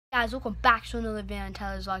Guys, welcome back to another video on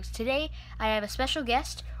Tyler's Vlogs. Today, I have a special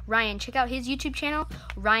guest, Ryan. Check out his YouTube channel,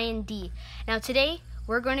 Ryan D. Now today,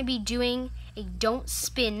 we're going to be doing a don't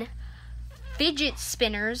spin fidget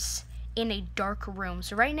spinners in a dark room.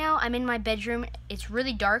 So right now, I'm in my bedroom. It's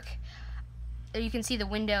really dark. You can see the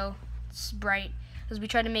window. It's bright because we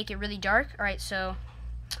tried to make it really dark. All right, so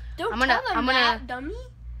I'm gonna dummy.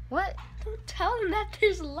 What? Don't tell him that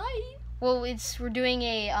there's light. Well, we're doing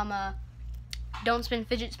a don't spin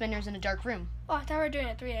fidget spinners in a dark room. Oh, I thought we were doing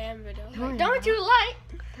a 3 a.m. video. No, Don't do light.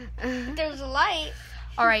 There's a light.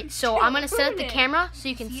 All right, so I'm gonna set up the camera so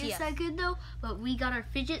you can see Is us. that good though? But we got our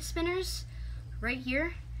fidget spinners right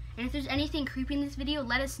here. And if there's anything creepy in this video,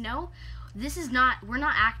 let us know. We're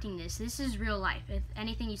not acting this. This is real life. If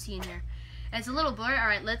anything you see in here. It's a little blurry. All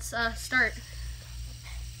right, let's start.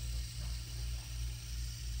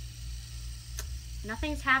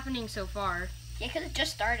 Nothing's happening so far. Yeah, because it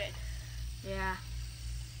just started. Yeah.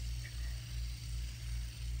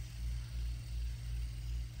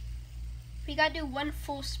 We gotta do one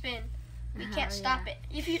full spin. We can't Oh, stop yeah.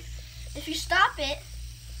 it. If you stop it,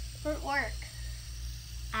 it won't work.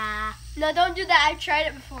 No, don't do that. I've tried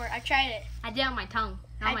it before. I tried it. I did it on my tongue.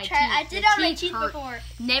 Not my I teeth. did The it on my teeth hurt. before.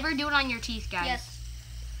 Never do it on your teeth, guys. Yes.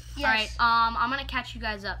 All right, I'm gonna catch you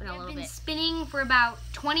guys up in a little bit. Spinning for about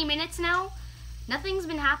 20 minutes now. Nothing's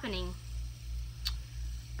been happening.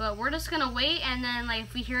 But we're just gonna wait, and then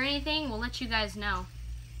if we hear anything, we'll let you guys know.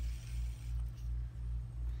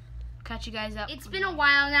 Catch you guys up. It's been a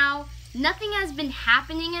while now. Nothing has been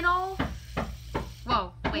happening at all.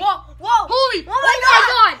 Whoa, wait. Whoa, whoa. Holy, Oh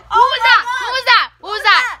my God. What was that? What was that? What was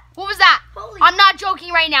that? What was that? Holy. I'm not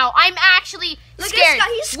joking right now. I'm actually Look at scared. this guy.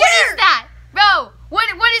 He's What is scared. that? Bro, what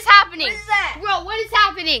is happening? What is that? Bro, what is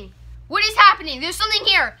happening? What is happening? There's something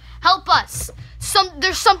here. Help us.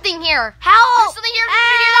 There's something here. Help. There's something here.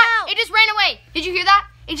 Did you hear that? It just ran away. Did you hear that?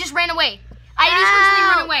 It just ran away. I just heard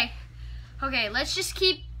something run away. Okay, let's just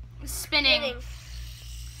keep spinning.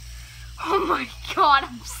 Oh my God,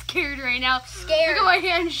 I'm scared right now. Scared. Look at my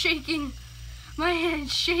hand shaking. My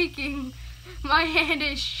hand's shaking. My hand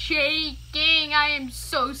is shaking. I am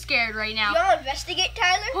so scared right now. You want to investigate,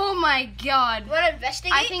 Tyler? Oh my God. You want to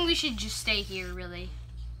investigate? I think we should just stay here, really.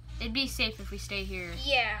 It'd be safe if we stay here.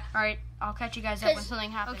 Yeah. All right, I'll catch you guys up when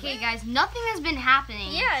something happens. Okay, guys, nothing has been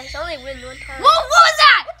happening. Yeah, it's only win one time. Whoa, what was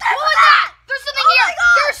that? What was that? There's something Oh here. my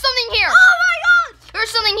God. There's something here. Oh my God! There's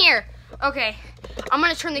something here. Okay, I'm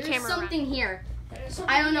gonna turn the There's camera something here. There's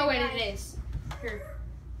I don't know here, what it guys. is. Here.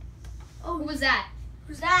 Oh, What was that?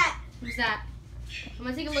 who's that? Who's that? I'm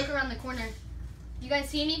gonna take a look around the corner. You guys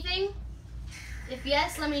see anything? If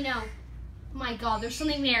yes, let me know. Oh my God, there's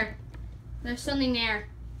something there. There's something there.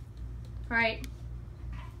 All right.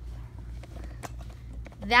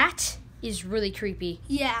 That is really creepy.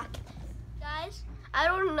 Yeah. Guys, I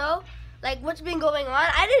don't know what's been going on.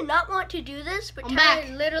 I did not want to do this, but I'm Tyler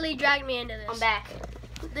back. literally dragged me into this. I'm back.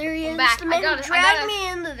 There he is. I'm back. The man I got dragged a- me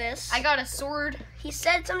into this. I got a sword. He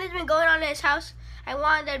said something's been going on in his house. I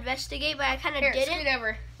wanted to investigate, but I kind of Here, didn't. scoot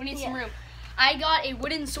over. We need some Yeah. room. I got a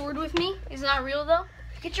wooden sword with me. It's not real though.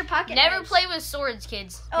 Get your pocket Never knives. play with swords,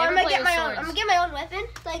 kids. Oh, Never I'm gonna play get with my own. swords. I'm gonna get my own weapon.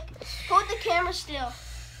 Hold the camera still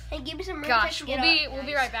and give me some room. Gosh, to we'll get be up,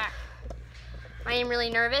 guys. right back. I am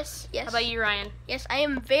really nervous. Yes. How about you, Ryan? Yes, I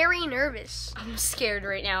am very nervous. I'm scared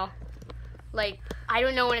right now. I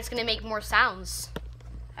don't know when it's gonna make more sounds.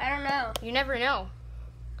 I don't know. You never know.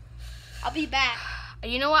 I'll be back.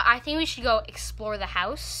 You know what? I think we should go explore the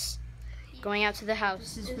house. Going out to the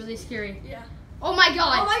house. This is really scary. Yeah. Oh my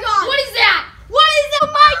God! Oh my God! What is that? What is that?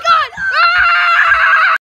 Oh my God! Ah!